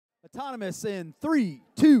Autonomous in 3,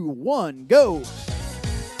 2, 1, go.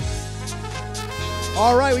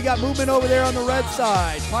 All right, we got movement over there on the red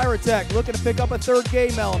side. Pyrotech looking to pick up a third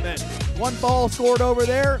game element. One ball scored over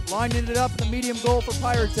there, lining it up in the medium goal for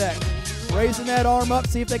Pyrotech. Raising that arm up,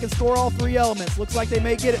 see if they can score all three elements. Looks like they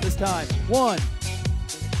may get it this time. One.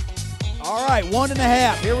 All right,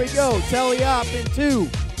 1.5. Here we go. Telly up in 2,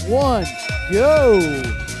 1, go.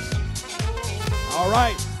 All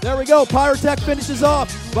right, there we go. Pyrotech finishes off.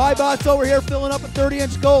 Vibot's over here filling up a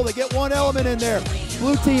 30-inch goal. They get one element in there.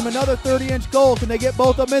 Blue team, another 30-inch goal. Can they get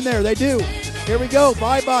both of them in there? They do. Here we go.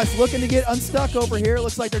 Vibot's looking to get unstuck over here.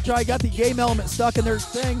 Looks like they're trying, got the game element stuck in their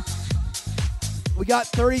thing. We got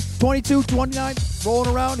 30, 22, 29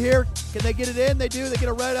 rolling around here. Can they get it in? They do. They get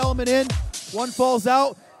a red element in. One falls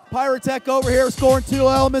out. Pyrotech over here scoring 2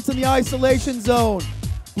 elements in the isolation zone.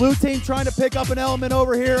 Blue team trying to pick up an element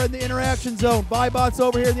over here in the interaction zone. Vibot's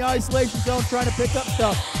over here in the isolation zone trying to pick up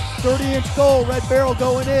stuff. 30-inch goal, red barrel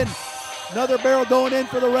going in. Another barrel going in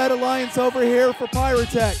for the Red Alliance over here for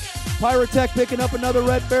Pyrotech. Pyrotech picking up another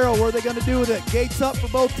red barrel. What are they going to do with it? Gates up for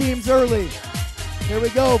both teams early. Here we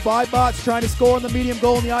go. Vibot's trying to score on the medium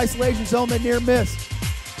goal in the isolation zone. They near miss.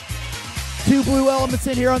 2 blue elements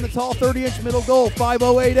in here on the tall 30-inch middle goal.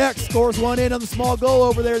 508X scores one in on the small goal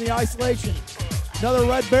over there in the isolation. Another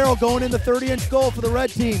red barrel going in the 30-inch goal for the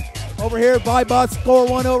red team. Over here, Vibot score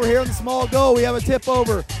one over here in the small goal. We have a tip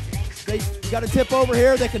over. They got a tip over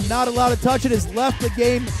here. They can not allowed to touch it. It's left the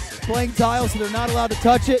game playing tile, so they're not allowed to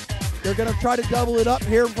touch it. They're going to try to double it up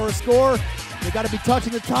here for a score. They got to be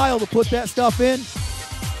touching the tile to put that stuff in.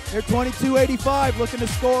 They're 22-85 looking to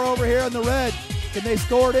score over here in the red. Can they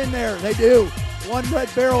score it in there? They do. One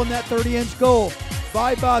red barrel in that 30-inch goal.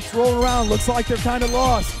 Vibot's rolling around. Looks like they're kind of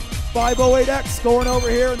lost. 508X scoring over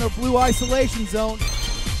here in the blue isolation zone.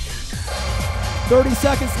 30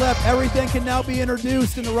 seconds left. Everything can now be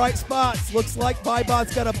introduced in the right spots. Looks like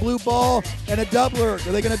Vibot's got a blue ball and a doubler.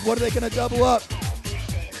 What are they gonna double up?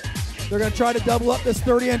 They're gonna try to double up this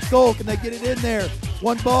 30-inch goal. Can they get it in there?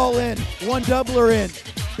 One ball in, one doubler in.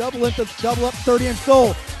 Double up 30-inch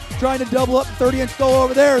goal. Trying to double up the 30-inch goal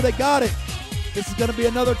over there. They got it. This is gonna be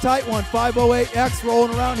another tight one. 508X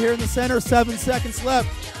rolling around here in the center. 7 seconds left.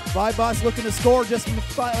 Vibot's looking to score just in the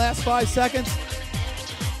last 5 seconds.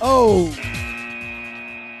 Oh.